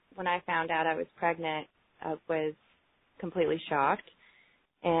When I found out I was pregnant, I was completely shocked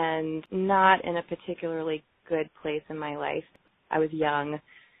and not in a particularly good place in my life. I was young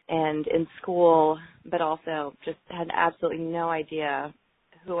and in school, but also just had absolutely no idea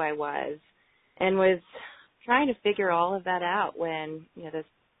who I was and was trying to figure all of that out when, those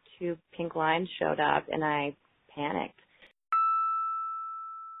 2 pink lines showed up and I panicked.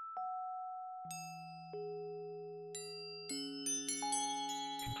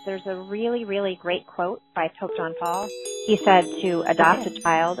 There's a really, really great quote by Pope John Paul. He said, to adopt a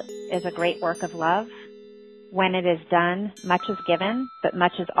child is a great work of love. When it is done, much is given, but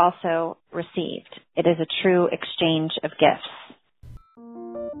much is also received. It is a true exchange of gifts.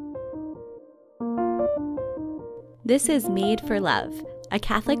 This is Made for Love, a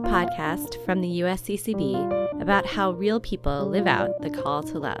Catholic podcast from the USCCB about how real people live out the call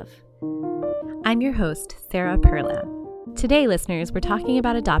to love. I'm your host, Sarah Perla. Today, listeners, we're talking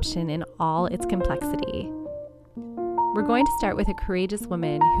about adoption in all its complexity. We're going to start with a courageous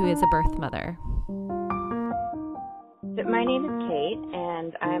woman who is a birth mother. My name is Kate,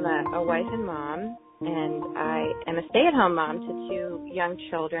 and I'm a wife and mom, and I am a stay-at-home mom to 2 young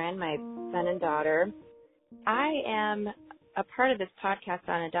children, my son and daughter. I am a part of this podcast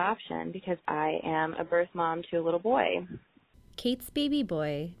on adoption because I am a birth mom to a little boy. Kate's baby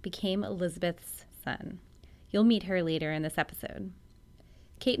boy became Elizabeth's son. You'll meet her later in this episode.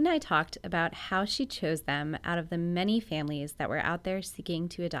 Kate and I talked about how she chose them out of the many families that were out there seeking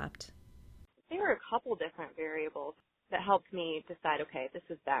to adopt. There were a couple different variables that helped me decide, okay, this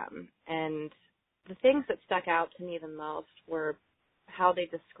is them. And the things that stuck out to me the most were how they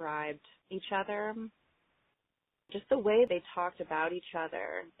described each other, just the way they talked about each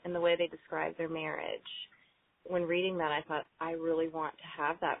other and the way they described their marriage. When reading that, I thought, I really want to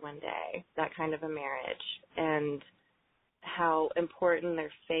have that one day, that kind of a marriage, and how important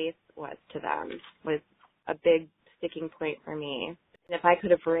their faith was to them was a big sticking point for me. And if I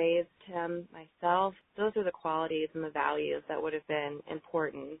could have raised him myself, those are the qualities and the values that would have been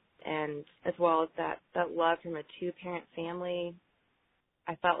important. And as well as that love from a 2-parent family,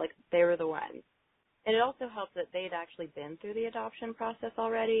 I felt like they were the ones. And it also helped that they'd actually been through the adoption process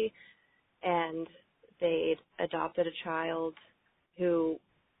already, and they'd adopted a child who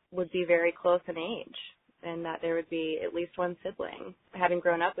would be very close in age, and that there would be at least one sibling. Having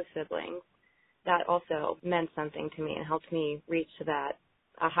grown up with siblings, that also meant something to me and helped me reach to that,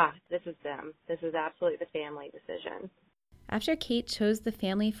 this is them. This is absolutely the family decision. After Kate chose the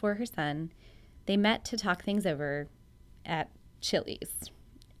family for her son, they met to talk things over at Chili's,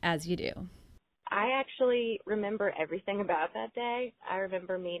 as you do. I actually remember everything about that day. I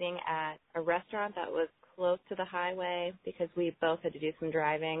remember meeting at a restaurant that was close to the highway because we both had to do some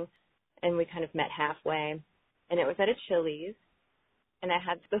driving, and we kind of met halfway. And it was at a Chili's, and I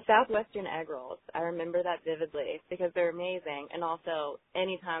had the Southwestern egg rolls. I remember that vividly because they're amazing, and also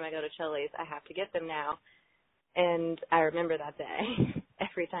anytime I go to Chili's, I have to get them now, and I remember that day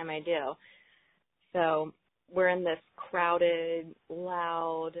every time I do. So we're in this crowded,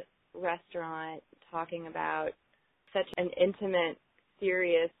 loud restaurant talking about such an intimate,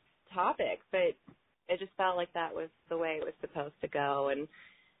 serious topic, but it just felt like that was the way it was supposed to go, and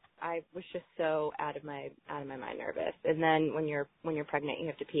I was just so out of my mind nervous. And then when you're pregnant, you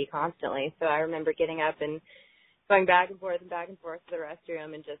have to pee constantly. So I remember getting up and going back and forth to the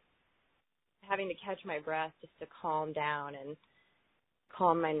restroom and just having to catch my breath just to calm down and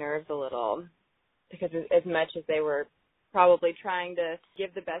calm my nerves a little, because as much as they were probably trying to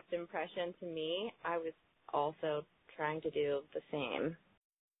give the best impression to me, I was also trying to do the same.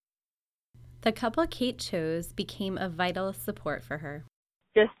 The couple Kate chose became a vital support for her.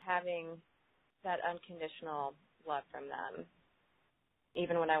 Just having that unconditional love from them,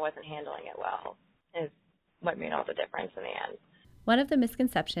 even when I wasn't handling it well, is what made all the difference in the end. One of the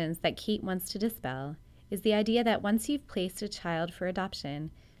misconceptions that Kate wants to dispel is the idea that once you've placed a child for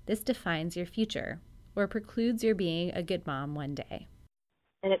adoption, this defines your future or precludes your being a good mom one day.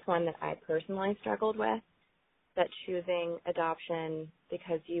 And it's one that I personally struggled with, that choosing adoption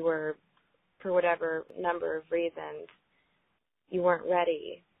because you were, for whatever number of reasons, you weren't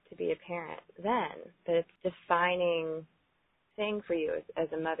ready to be a parent then, that it's a defining thing for you as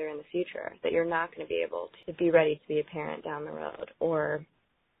a mother in the future, that you're not going to be able to be ready to be a parent down the road, or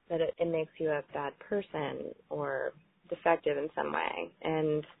that it makes you a bad person or defective in some way.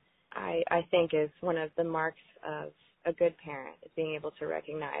 And I think is one of the marks of a good parent is being able to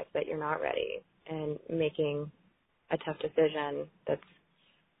recognize that you're not ready and making a tough decision that's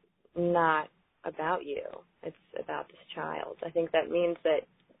not about you. It's about this child. I think that means that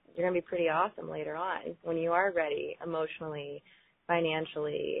you're going to be pretty awesome later on when you are ready emotionally,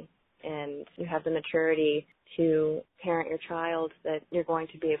 financially and you have the maturity to parent your child, that you're going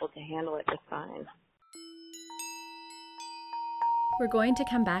to be able to handle it just fine. We're going to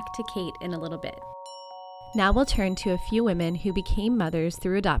come back to Kate in a little bit. Now we'll turn to a few women who became mothers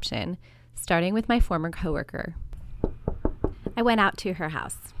through adoption, starting with my former coworker. I went out to her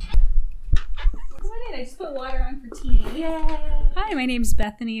house. I just put water on for tea. Yay! Hi, my name's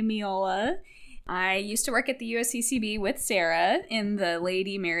Bethany Miola. I used to work at the USCCB with Sarah in the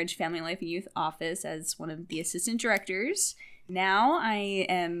Lady Marriage, Family Life, and Youth office as one of the assistant directors. Now I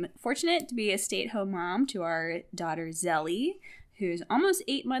am fortunate to be a stay-at-home mom to our daughter Zelly, who's almost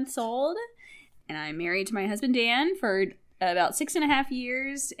 8 months old. And I'm married to my husband Dan for about 6.5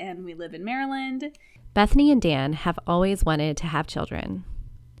 years, and we live in Maryland. Bethany and Dan have always wanted to have children.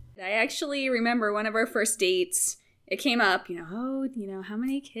 I actually remember one of our first dates, it came up, how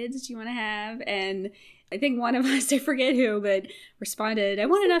many kids do you want to have? And I think one of us, I forget who, but responded, I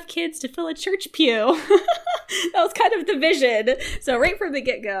want enough kids to fill a church pew. That was kind of the vision. So right from the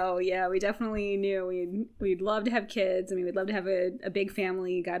get-go, yeah, we definitely knew we'd love to have kids. I mean, we'd love to have a big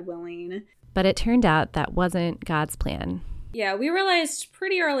family, God willing. But it turned out that wasn't God's plan. Yeah, we realized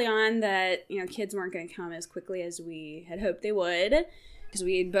pretty early on that, kids weren't going to come as quickly as we had hoped they would. Because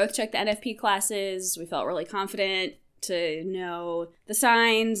we both took the NFP classes. We felt really confident to know the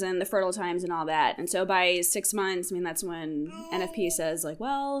signs and the fertile times and all that. And so by 6 months, that's when NFP says,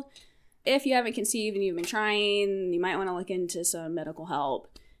 if you haven't conceived and you've been trying, you might want to look into some medical help.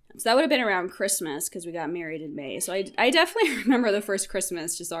 So that would have been around Christmas because we got married in May. So I definitely remember the first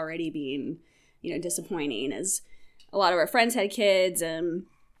Christmas just already being, disappointing, as a lot of our friends had kids and,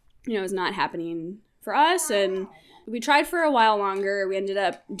 it was not happening for us. And we tried for a while longer. We ended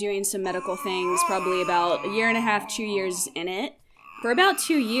up doing some medical things, probably about 1.5 years, 2 years in it, for about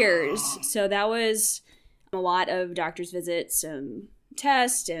 2 years. So that was a lot of doctor's visits and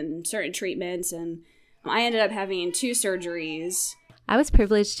tests and certain treatments. And I ended up having 2 surgeries. I was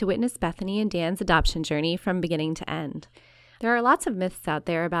privileged to witness Bethany and Dan's adoption journey from beginning to end. There are lots of myths out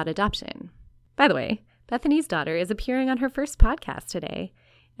there about adoption. By the way, Bethany's daughter is appearing on her first podcast today,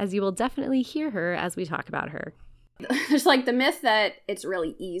 as you will definitely hear her as we talk about her. There's the myth that it's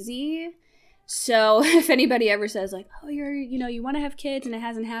really easy. So if anybody ever says you want to have kids and it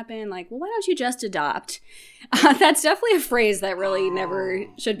hasn't happened, well, why don't you just adopt? That's definitely a phrase that really never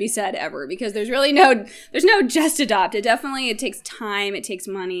should be said ever, because there's no just adopt. It takes time, it takes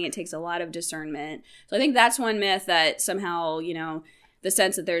money, it takes a lot of discernment. So I think that's one myth, that somehow, the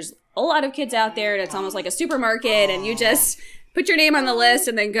sense that there's a lot of kids out there and it's almost like a supermarket and you just put your name on the list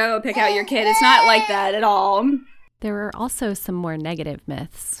and then go pick out your kid. It's not like that at all. There were also some more negative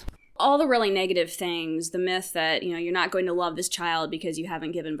myths. All the really negative things, the myth that, you're not going to love this child because you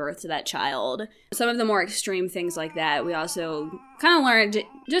haven't given birth to that child. Some of the more extreme things like that, we also kind of learned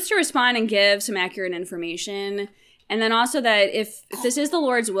just to respond and give some accurate information. And then also that if this is the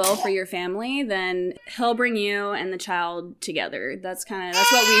Lord's will for your family, then He'll bring you and the child together. That's what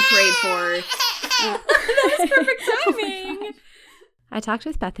we prayed for. That was perfect timing. I talked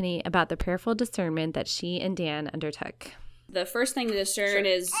with Bethany about the prayerful discernment that she and Dan undertook. The first thing to discern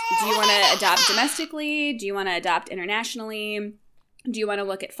is, do you want to adopt domestically? Do you want to adopt internationally? Do you want to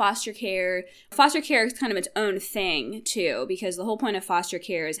look at foster care? Foster care is kind of its own thing, too, because the whole point of foster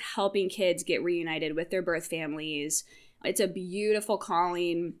care is helping kids get reunited with their birth families. It's a beautiful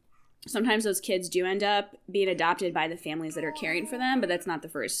calling. Sometimes those kids do end up being adopted by the families that are caring for them, but that's not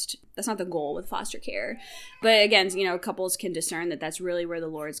the goal with foster care. But again, couples can discern that that's really where the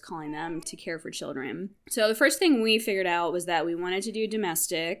Lord's calling them to care for children. So the first thing we figured out was that we wanted to do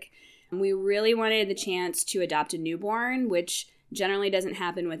domestic. We really wanted the chance to adopt a newborn, which generally doesn't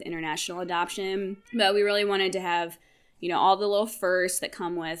happen with international adoption, but we really wanted to have, all the little firsts that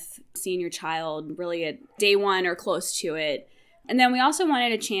come with seeing your child really at day one or close to it. And then we also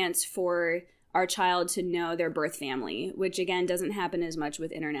wanted a chance for our child to know their birth family, which again doesn't happen as much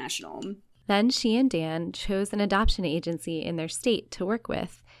with international. Then she and Dan chose an adoption agency in their state to work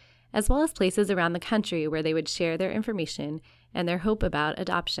with, as well as places around the country where they would share their information and their hope about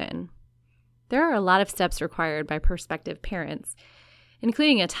adoption. There are a lot of steps required by prospective parents,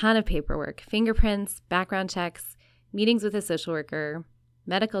 including a ton of paperwork, fingerprints, background checks, meetings with a social worker,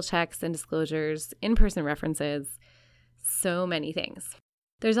 medical checks and disclosures, in-person references, so many things.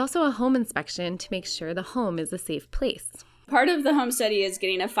 There's also a home inspection to make sure the home is a safe place. Part of the home study is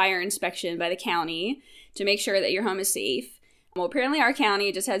getting a fire inspection by the county to make sure that your home is safe. Well, apparently our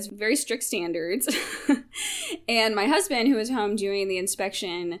county just has very strict standards. And my husband, who was home doing the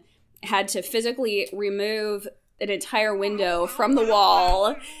inspection, had to physically remove an entire window from the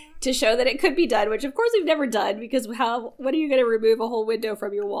wall to show that it could be done, which of course we've never done, because what are you going to remove a whole window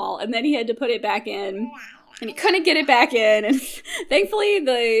from your wall? And then he had to put it back in, and he couldn't get it back in. And thankfully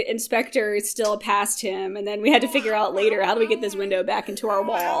the inspector still passed him. And then we had to figure out later, how do we get this window back into our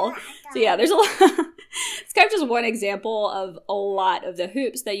wall? So yeah, there's a lot. It's kind of just one example of a lot of the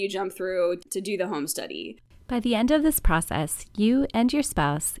hoops that you jump through to do the home study. By the end of this process, you and your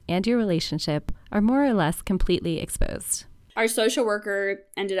spouse and your relationship are more or less completely exposed. Our social worker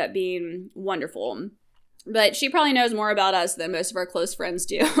ended up being wonderful, but she probably knows more about us than most of our close friends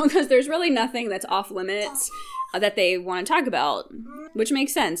do, because there's really nothing that's off limits that they want to talk about, which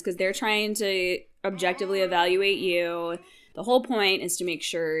makes sense because they're trying to objectively evaluate you. The whole point is to make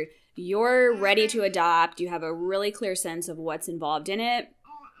sure you're ready to adopt, you have a really clear sense of what's involved in it.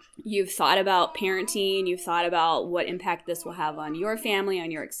 You've thought about parenting, you've thought about what impact this will have on your family,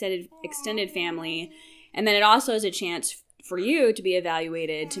 on your extended family. And then it also is a chance for you to be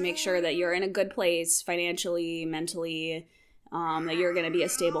evaluated to make sure that you're in a good place financially, mentally, that you're going to be a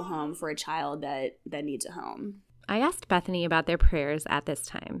stable home for a child that needs a home. I asked Bethany about their prayers at this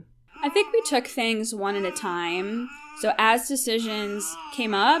time. I think we took things one at a time. So as decisions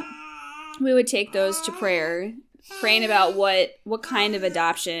came up, we would take those to prayer, praying about what kind of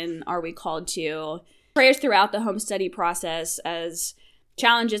adoption are we called to. Prayers throughout the home study process as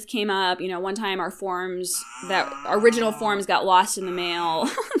challenges came up. One time our original forms got lost in the mail.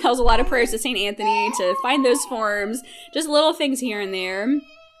 That was a lot of prayers to St. Anthony to find those forms, just little things here and there.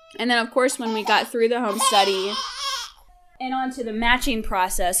 And then, of course, when we got through the home study and onto the matching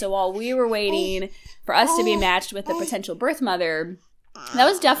process, so while we were waiting for us to be matched with a potential birth mother, that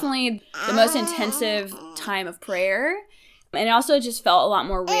was definitely the most intensive time of prayer. And it also just felt a lot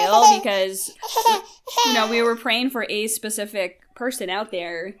more real because, we were praying for a specific person out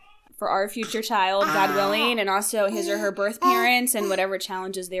there for our future child, God willing, and also his or her birth parents and whatever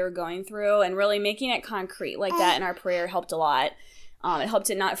challenges they were going through. And really making it concrete like that in our prayer helped a lot. It helped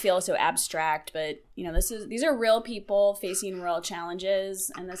it not feel so abstract, but these are real people facing real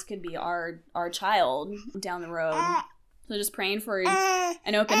challenges, and this could be our child down the road. So just praying for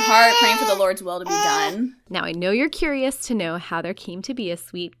an open heart, praying for the Lord's will to be done. Now, I know you're curious to know how there came to be a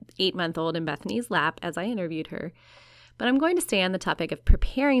sweet 8-month-old in Bethany's lap as I interviewed her, but I'm going to stay on the topic of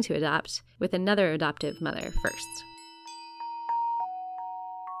preparing to adopt with another adoptive mother first.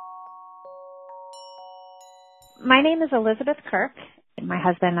 My name is Elizabeth Kirk. My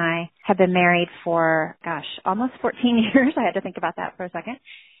husband and I have been married for, almost 14 years. I had to think about that for a second.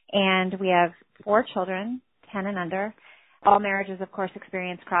 And we have 4 children, 10 and under. All marriages, of course,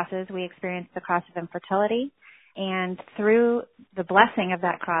 experience crosses. We experienced the cross of infertility. And through the blessing of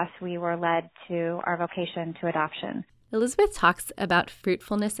that cross, we were led to our vocation to adoption. Elizabeth talks about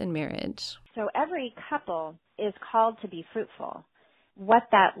fruitfulness in marriage. So every couple is called to be fruitful. What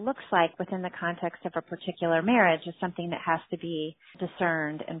that looks like within the context of a particular marriage is something that has to be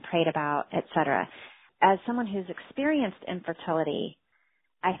discerned and prayed about, etc. As someone who's experienced infertility,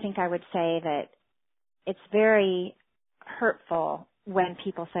 I think I would say that it's very hurtful when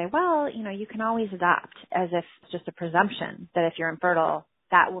people say, well, you can always adopt, as if it's just a presumption that if you're infertile,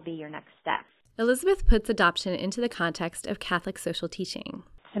 that will be your next step. Elizabeth puts adoption into the context of Catholic social teaching.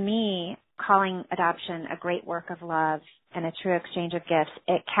 To me, calling adoption a great work of love and a true exchange of gifts,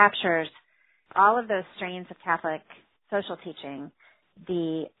 it captures all of those strains of Catholic social teaching,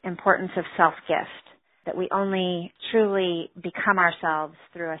 the importance of self-gift, that we only truly become ourselves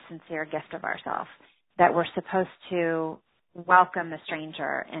through a sincere gift of ourselves, that we're supposed to welcome the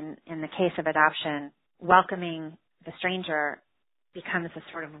stranger. In the case of adoption, welcoming the stranger becomes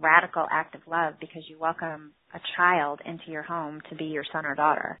a sort of radical act of love because you welcome a child into your home to be your son or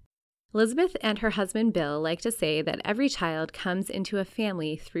daughter. Elizabeth and her husband Bill like to say that every child comes into a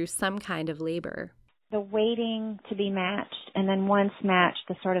family through some kind of labor. The waiting to be matched, and then once matched,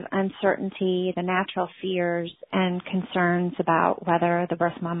 the sort of uncertainty, the natural fears and concerns about whether the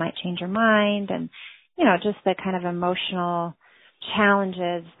birth mom might change her mind, and, just the kind of emotional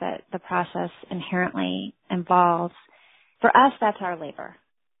challenges that the process inherently involves. For us, that's our labor.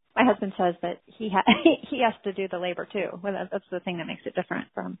 My husband says that he has to do the labor too. Well, that's the thing that makes it different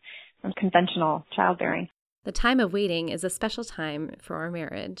from conventional childbearing. The time of waiting is a special time for our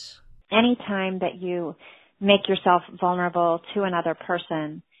marriage. Any time that you make yourself vulnerable to another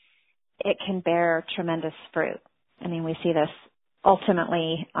person, it can bear tremendous fruit. I mean, we see this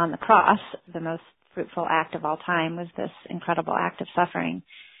ultimately on the cross. The most fruitful act of all time was this incredible act of suffering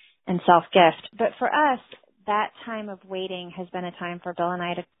and self-gift. But for us, that time of waiting has been a time for Bill and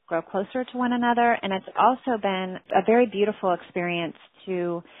I to grow closer to one another, and it's also been a very beautiful experience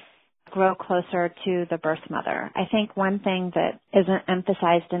to grow closer to the birth mother. I think one thing that isn't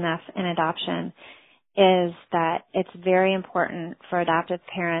emphasized enough in adoption is that it's very important for adoptive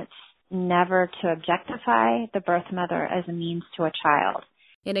parents never to objectify the birth mother as a means to a child.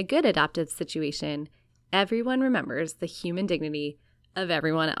 In a good adoptive situation, everyone remembers the human dignity of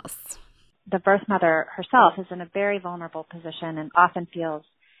everyone else. The birth mother herself is in a very vulnerable position and often feels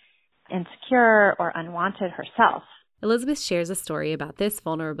insecure or unwanted herself. Elizabeth shares a story about this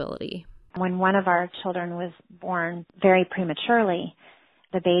vulnerability. When one of our children was born very prematurely,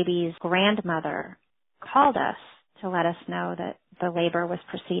 the baby's grandmother called us to let us know that the labor was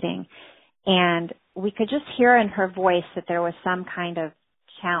proceeding. And we could just hear in her voice that there was some kind of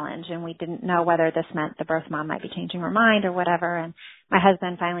challenge, and we didn't know whether this meant the birth mom might be changing her mind or whatever. And my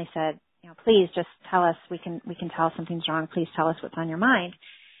husband finally said, please just tell us, we can tell something's wrong. Please tell us what's on your mind.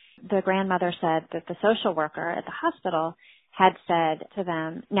 The grandmother said that the social worker at the hospital had said to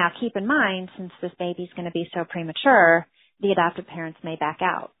them, now keep in mind, since this baby's going to be so premature, the adoptive parents may back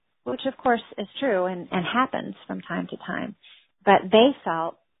out, which of course is true and happens from time to time. But they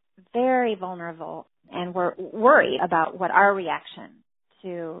felt very vulnerable and were worried about what our reaction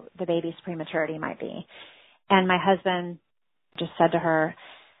to the baby's prematurity might be. And my husband just said to her,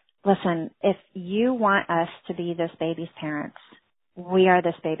 listen, if you want us to be this baby's parents, we are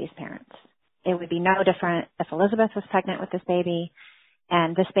this baby's parents. It would be no different if Elizabeth was pregnant with this baby,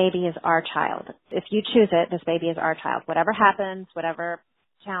 and this baby is our child. If you choose it, this baby is our child. Whatever happens, whatever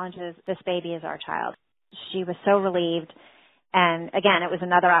challenges, this baby is our child. She was so relieved. And again, it was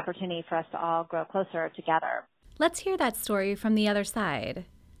another opportunity for us to all grow closer together. Let's hear that story from the other side.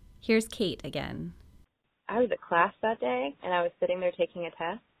 Here's Kate again. I was at class that day, and I was sitting there taking a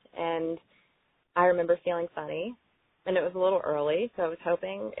test, and I remember feeling funny, and it was a little early, so I was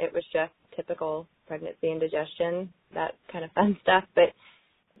hoping it was just typical pregnancy and digestion, that kind of fun stuff, but it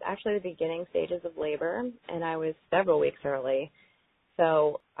was actually the beginning stages of labor, and I was several weeks early,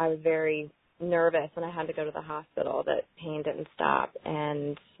 so I was very nervous when I had to go to the hospital that pain didn't stop,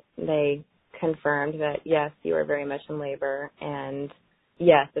 and they confirmed that, yes, you are very much in labor, and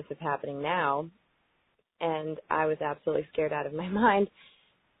yes, this is happening now, and I was absolutely scared out of my mind.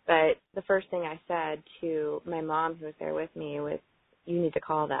 But the first thing I said to my mom, who was there with me, was, you need to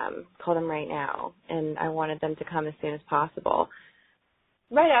call them right now. And I wanted them to come as soon as possible.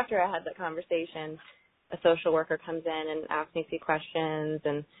 Right after I had that conversation, a social worker comes in and asks me a few questions,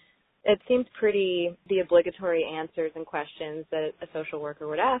 and it seemed pretty the obligatory answers and questions that a social worker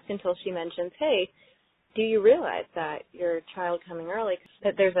would ask until she mentions, hey, do you realize that your child coming early,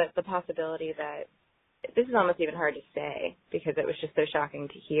 that there's the possibility that, this is almost even hard to say because it was just so shocking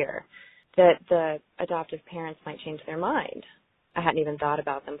to hear, that the adoptive parents might change their mind. I hadn't even thought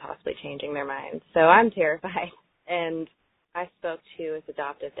about them possibly changing their minds. So I'm terrified. And I spoke to his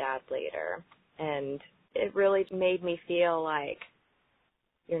adoptive dad later, and it really made me feel like,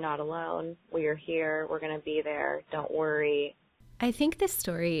 you're not alone. We are here. We're going to be there. Don't worry. I think this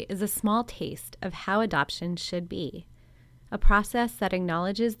story is a small taste of how adoption should be. A process that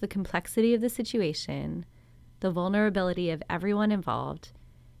acknowledges the complexity of the situation, the vulnerability of everyone involved,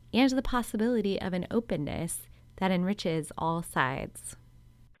 and the possibility of an openness that enriches all sides.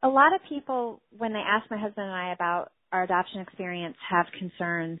 A lot of people, when they ask my husband and I about our adoption experience, have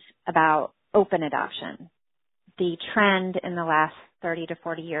concerns about open adoption. The trend in the last 30 to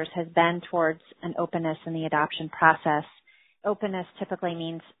 40 years has been towards an openness in the adoption process. Openness typically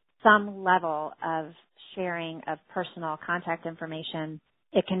means some level of sharing of personal contact information.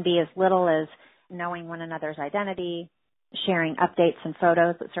 It can be as little as knowing one another's identity, sharing updates and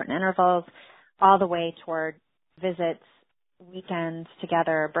photos at certain intervals, all the way toward visits, weekends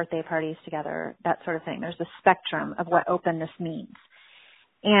together, birthday parties together, that sort of thing. There's a spectrum of what openness means.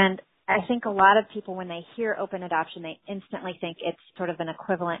 And I think a lot of people, when they hear open adoption, they instantly think it's sort of an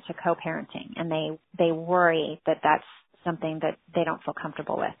equivalent to co-parenting, and they worry that that's something that they don't feel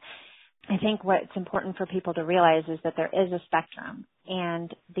comfortable with. I think what's important for people to realize is that there is a spectrum,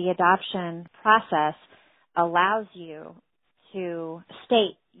 and the adoption process allows you to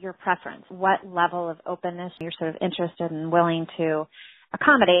state your preference, what level of openness you're sort of interested and willing to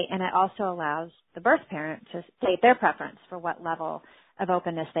accommodate, and it also allows the birth parent to state their preference for what level of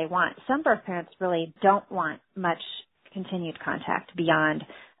openness they want. Some birth parents really don't want much continued contact beyond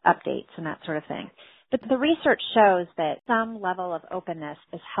updates and that sort of thing. But the research shows that some level of openness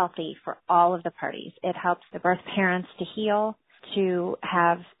is healthy for all of the parties. It helps the birth parents to heal, to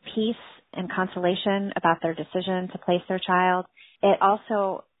have peace and consolation about their decision to place their child. It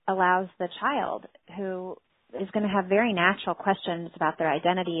also allows the child who is going to have very natural questions about their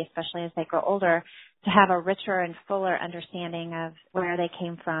identity, especially as they grow older, to have a richer and fuller understanding of where they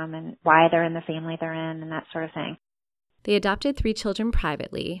came from and why they're in the family they're in and that sort of thing. They adopted 3 children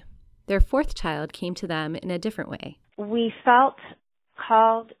privately. Their 4th child came to them in a different way. We felt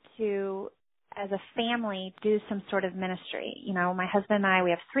called to, as a family, do some sort of ministry. You know, my husband and I, we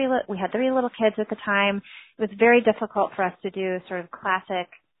had 3 little kids at the time. It was very difficult for us to do sort of classic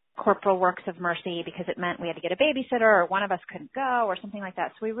corporal works of mercy because it meant we had to get a babysitter or one of us couldn't go or something like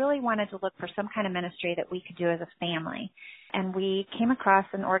that. So we really wanted to look for some kind of ministry that we could do as a family. And we came across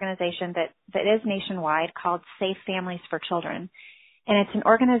an organization that is nationwide called Safe Families for Children. And it's an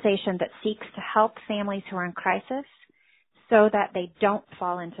organization that seeks to help families who are in crisis so that they don't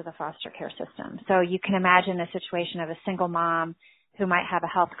fall into the foster care system. So you can imagine a situation of a single mom who might have a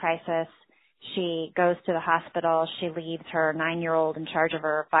health crisis. She goes to the hospital, she leaves her 9-year-old in charge of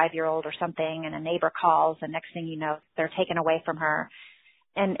her 5-year-old or something, and a neighbor calls, and next thing you know, they're taken away from her.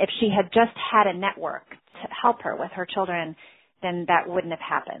 And if she had just had a network to help her with her children, then that wouldn't have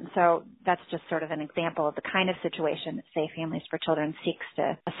happened. So that's just sort of an example of the kind of situation that Safe Families for Children seeks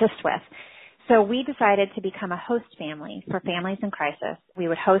to assist with. So we decided to become a host family for families in crisis. We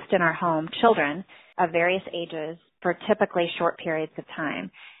would host in our home children of various ages for typically short periods of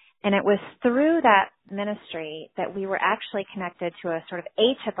time. And it was through that ministry that we were actually connected to a sort of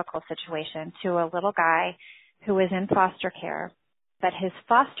atypical situation, to a little guy who was in foster care, but his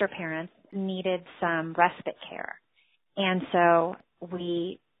foster parents needed some respite care. And so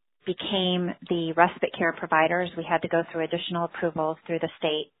we became the respite care providers. We had to go through additional approvals through the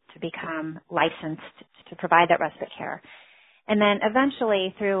state to become licensed to provide that respite care. And then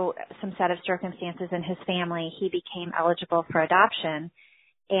eventually, through some set of circumstances in his family, he became eligible for adoption.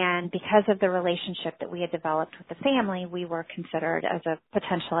 And because of the relationship that we had developed with the family, we were considered as a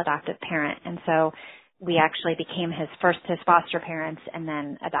potential adoptive parent. And so we actually became his foster parents and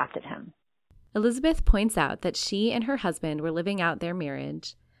then adopted him. Elizabeth points out that she and her husband were living out their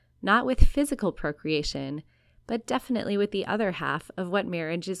marriage, not with physical procreation, but definitely with the other half of what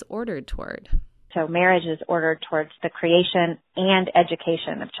marriage is ordered toward. So marriage is ordered towards the creation and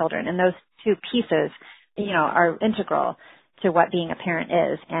education of children. And those 2 pieces, are integral to what being a parent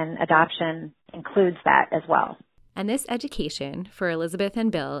is, and adoption includes that as well. And this education for Elizabeth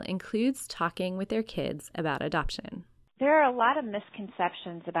and Bill includes talking with their kids about adoption. There are a lot of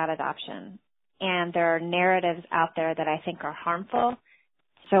misconceptions about adoption, and there are narratives out there that I think are harmful.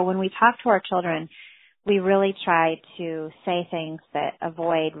 So when we talk to our children, we really try to say things that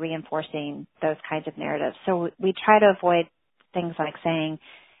avoid reinforcing those kinds of narratives. So we try to avoid things like saying,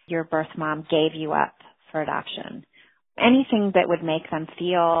 your birth mom gave you up for adoption. Anything that would make them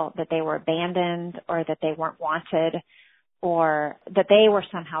feel that they were abandoned or that they weren't wanted or that they were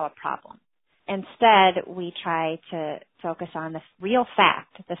somehow a problem. Instead, we try to focus on the real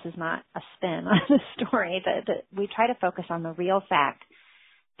fact. This is not a spin on the story. We try to focus on the real fact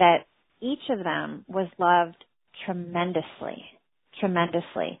that each of them was loved tremendously,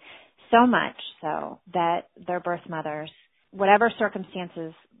 so much so that their birth mothers, whatever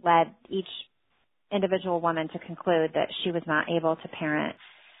circumstances led each individual woman to conclude that she was not able to parent,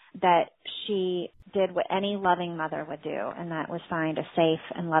 that she did what any loving mother would do, and that was find a safe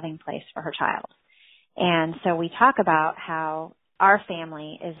and loving place for her child. And so we talk about how our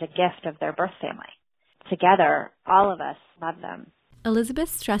family is a gift of their birth family. Together, all of us love them. Elizabeth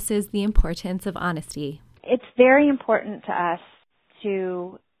stresses the importance of honesty. It's very important to us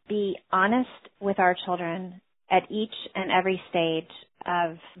to be honest with our children at each and every stage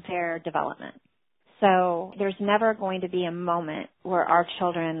of their development. So there's never going to be a moment where our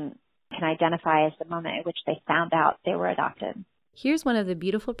children can identify as the moment at which they found out they were adopted. Here's one of the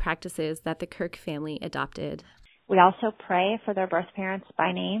beautiful practices that the Kirk family adopted. We also pray for their birth parents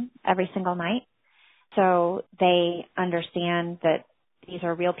by name every single night, so they understand that these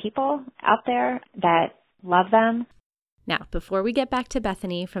are real people out there that love them. Now, before we get back to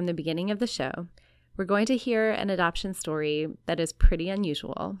Bethany from the beginning of the show, we're going to hear an adoption story that is pretty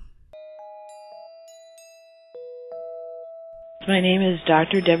unusual. My name is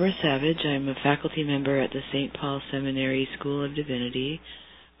Dr. Deborah Savage. I'm a faculty member at the St. Paul Seminary School of Divinity,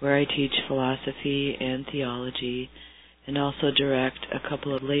 where I teach philosophy and theology, and also direct a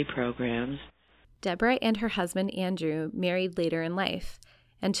couple of lay programs. Deborah and her husband Andrew married later in life,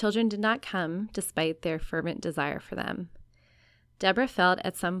 and children did not come despite their fervent desire for them. Deborah felt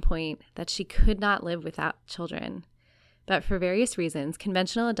at some point that she could not live without children, but for various reasons,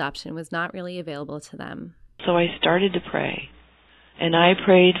 conventional adoption was not really available to them. So I started to pray. And I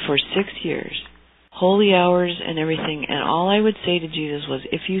prayed for 6 years, holy hours and everything, and all I would say to Jesus was,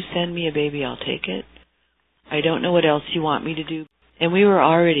 if you send me a baby, I'll take it. I don't know what else you want me to do. And we were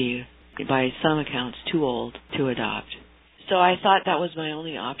already, by some accounts, too old to adopt. So I thought that was my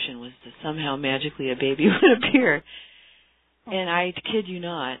only option, was that somehow magically a baby would appear. And I kid you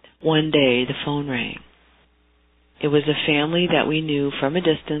not, one day the phone rang. It was a family that we knew from a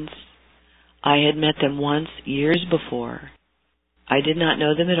distance. I had met them once years before. I did not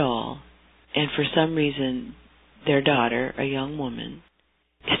know them at all. And for some reason, their daughter, a young woman,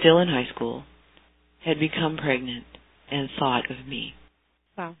 still in high school, had become pregnant and thought of me.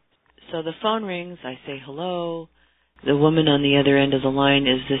 Wow. So the phone rings, I say hello. The woman on the other end of the line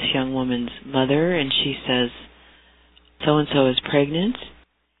is this young woman's mother, and she says, so-and-so is pregnant.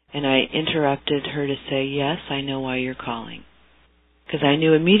 And I interrupted her to say, yes, I know why you're calling. Because I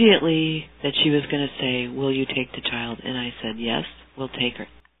knew immediately that she was going to say, will you take the child? And I said, yes, we'll take her.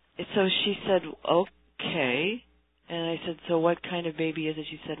 And so she said, okay. And I said, so what kind of baby is it?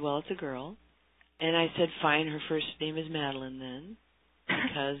 She said, well, it's a girl. And I said, fine, her first name is Madeline then.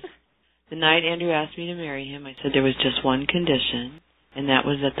 Because the night Andrew asked me to marry him, I said there was just one condition, and that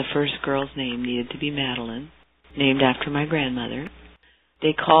was that the first girl's name needed to be Madeline, named after my grandmother.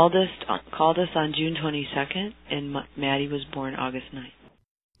 They called us on June 22nd, and Maddie was born August 9th.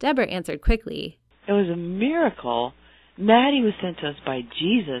 Deborah answered quickly. It was a miracle. Maddie was sent to us by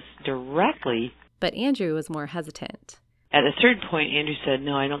Jesus directly. But Andrew was more hesitant. At a certain point, Andrew said,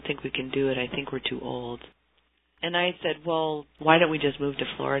 no, I don't think we can do it. I think we're too old. And I said, well, why don't we just move to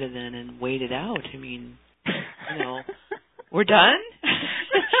Florida then and wait it out? I mean, we're done?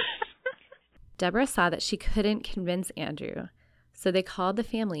 Deborah saw that she couldn't convince Andrew, so they called the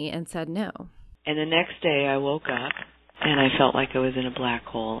family and said no. And the next day I woke up and I felt like I was in a black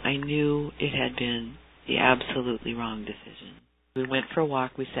hole. I knew it had been the absolutely wrong decision. We went for a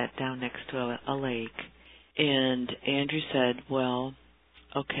walk. We sat down next to a lake. And Andrew said, well,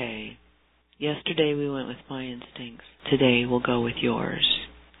 okay, yesterday we went with my instincts. Today we'll go with yours.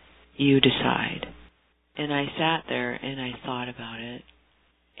 You decide. And I sat there and I thought about it.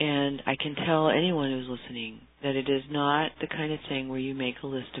 And I can tell anyone who's listening that it is not the kind of thing where you make a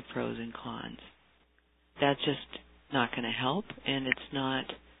list of pros and cons. That's just not going to help, and it's not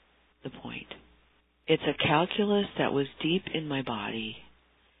the point. It's a calculus that was deep in my body,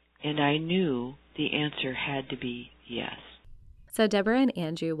 and I knew the answer had to be yes. So Deborah and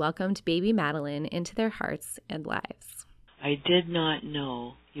Andrew welcomed baby Madeline into their hearts and lives. I did not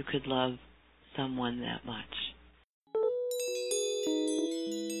know you could love someone that much.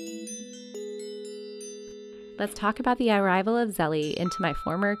 Let's talk about the arrival of Zelly into my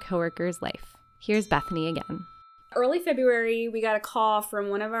former coworker's life. Here's Bethany again. Early February, we got a call from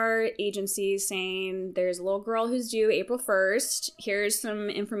one of our agencies saying there's a little girl who's due April 1st. Here's some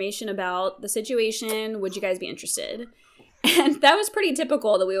information about the situation. Would you guys be interested? And that was pretty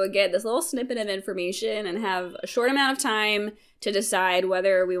typical, that we would get this little snippet of information and have a short amount of time to decide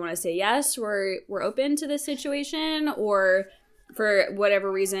whether we want to say yes, we're open to this situation, or for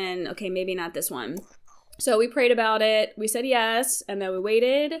whatever reason, okay, maybe not this one. So we prayed about it. We said yes, and then we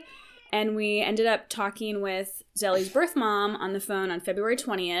waited. And we ended up talking with Zelly's birth mom on the phone on February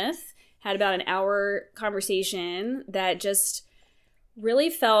 20th, had about an hour conversation that just really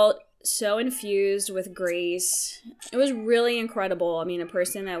felt so infused with grace. It was really incredible. I mean, a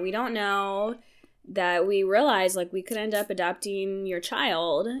person that we don't know, that we realized, like, we could end up adopting your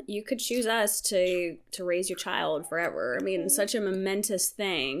child. You could choose us to raise your child forever. I mean, such a momentous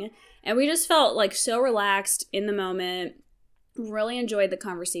thing. And we just felt like so relaxed in the moment. Really enjoyed the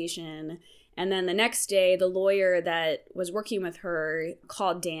conversation. And then the next day, the lawyer that was working with her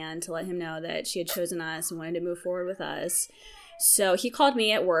called Dan to let him know that she had chosen us and wanted to move forward with us. So he called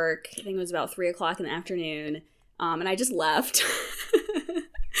me at work. I think it was about 3 o'clock in the afternoon. And I just left.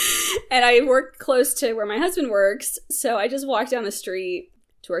 And I worked close to where my husband works. So I just walked down the street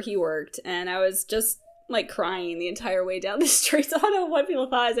to where he worked. And I was just like crying the entire way down the street. So I don't know what people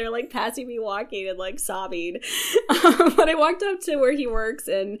thought as they were like passing me walking and like sobbing. But I walked up to where he works,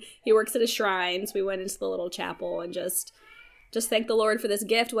 and he works at a shrine. So we went into the little chapel and just thanked the Lord for this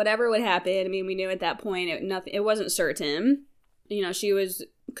gift, whatever would happen. I mean, we knew at that point it wasn't certain. You know, she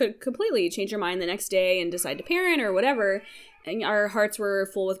could completely change her mind the next day and decide to parent or whatever. And our hearts were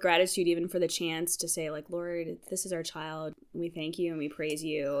full with gratitude even for the chance to say, like, Lord, this is our child. We thank you and we praise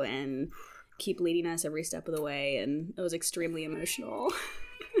you, and keep leading us every step of the way. And it was extremely emotional.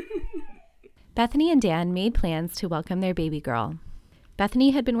 Bethany and Dan made plans to welcome their baby girl.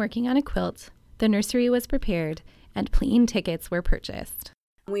 Bethany had been working on a quilt, the nursery was prepared, and plane tickets were purchased.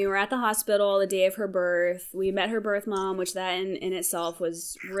 We were at the hospital the day of her birth. We met her birth mom, which that in itself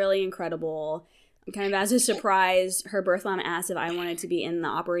was really incredible. Kind of as a surprise, her birth mom asked if I wanted to be in the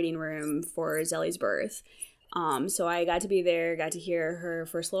operating room for Zelly's birth. So I got to be there, got to hear her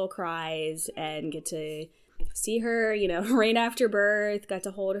first little cries and get to see her, right after birth, got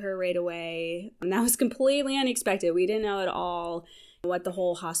to hold her right away. And that was completely unexpected. We didn't know at all what the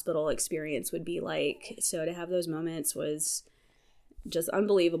whole hospital experience would be like. So to have those moments was just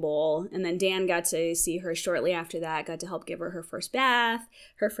unbelievable. And then Dan got to see her shortly after that, got to help give her first bath,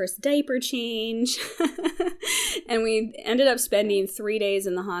 her first diaper change. And we ended up spending 3 days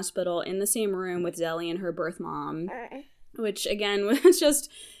in the hospital in the same room with Zelly and her birth mom, which again was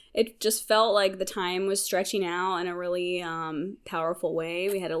it just felt like the time was stretching out in a really powerful way.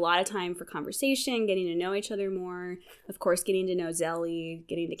 We had a lot of time for conversation, getting to know each other more, of course, getting to know Zelly,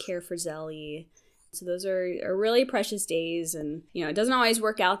 getting to care for Zelly. So those are really precious days, and it doesn't always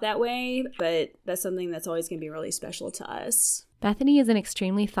work out that way, but that's something that's always going to be really special to us. Bethany is an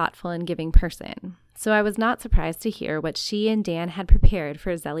extremely thoughtful and giving person, so I was not surprised to hear what she and Dan had prepared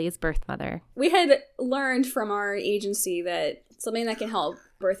for Zelly's birth mother. We had learned from our agency that something that can help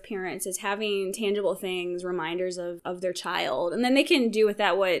birth parents is having tangible things, reminders of their child, and then they can do with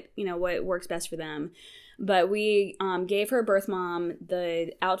that what works best for them. But we gave her birth mom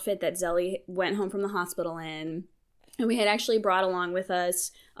the outfit that Zelly went home from the hospital in. And we had actually brought along with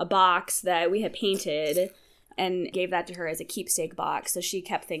us a box that we had painted and gave that to her as a keepsake box. So she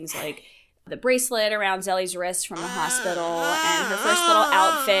kept things like the bracelet around Zelly's wrist from the hospital and her first little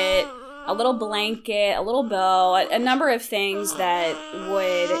outfit, a little blanket, a little bow, a number of things that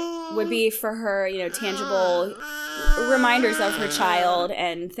would be for her, tangible reminders of her child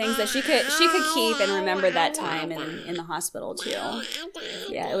and things that she could keep and remember that time in the hospital too.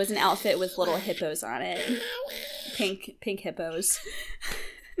 Yeah, it was an outfit with little hippos on it. Pink hippos.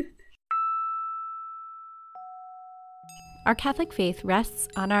 Our Catholic faith rests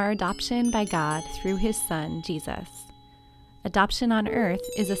on our adoption by God through his Son, Jesus. Adoption on earth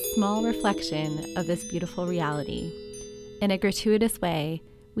is a small reflection of this beautiful reality. In a gratuitous way,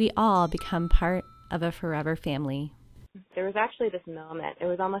 we all become part of a forever family. There was actually this moment, it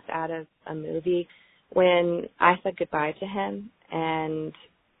was almost out of a movie, when I said goodbye to him, and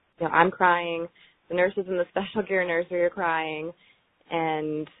I'm crying, the nurses in the special care nursery are crying,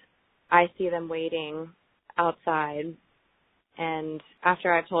 and I see them waiting outside, and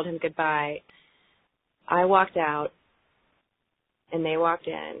after I've told him goodbye, I walked out, and they walked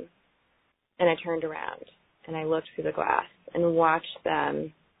in, and I turned around, and I looked through the glass and watched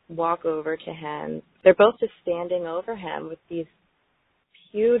them walk over to him. They're both just standing over him with these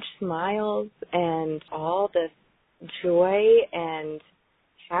huge smiles and all this joy and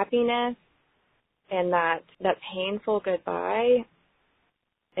happiness, and that painful goodbye.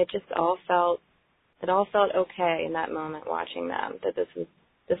 It all felt okay in that moment, watching them, that this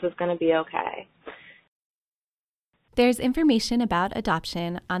was going to be okay. There's information about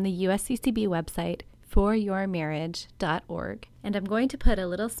adoption on the USCCB website, foryourmarriage.org, and I'm going to put a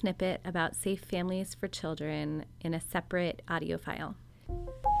little snippet about Safe Families for Children in a separate audio file.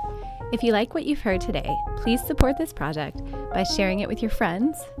 If you like what you've heard today, please support this project by sharing it with your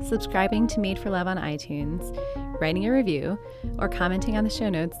friends, subscribing to Made for Love on iTunes, writing a review, or commenting on the show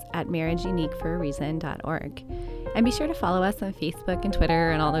notes at marriageuniqueforareason.org. And be sure to follow us on Facebook and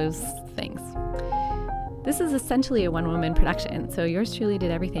Twitter and all those things. This is essentially a one-woman production, so yours truly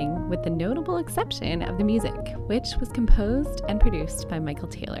did everything with the notable exception of the music, which was composed and produced by Michael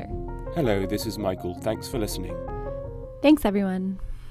Taylor. Hello, this is Michael. Thanks for listening. Thanks, everyone.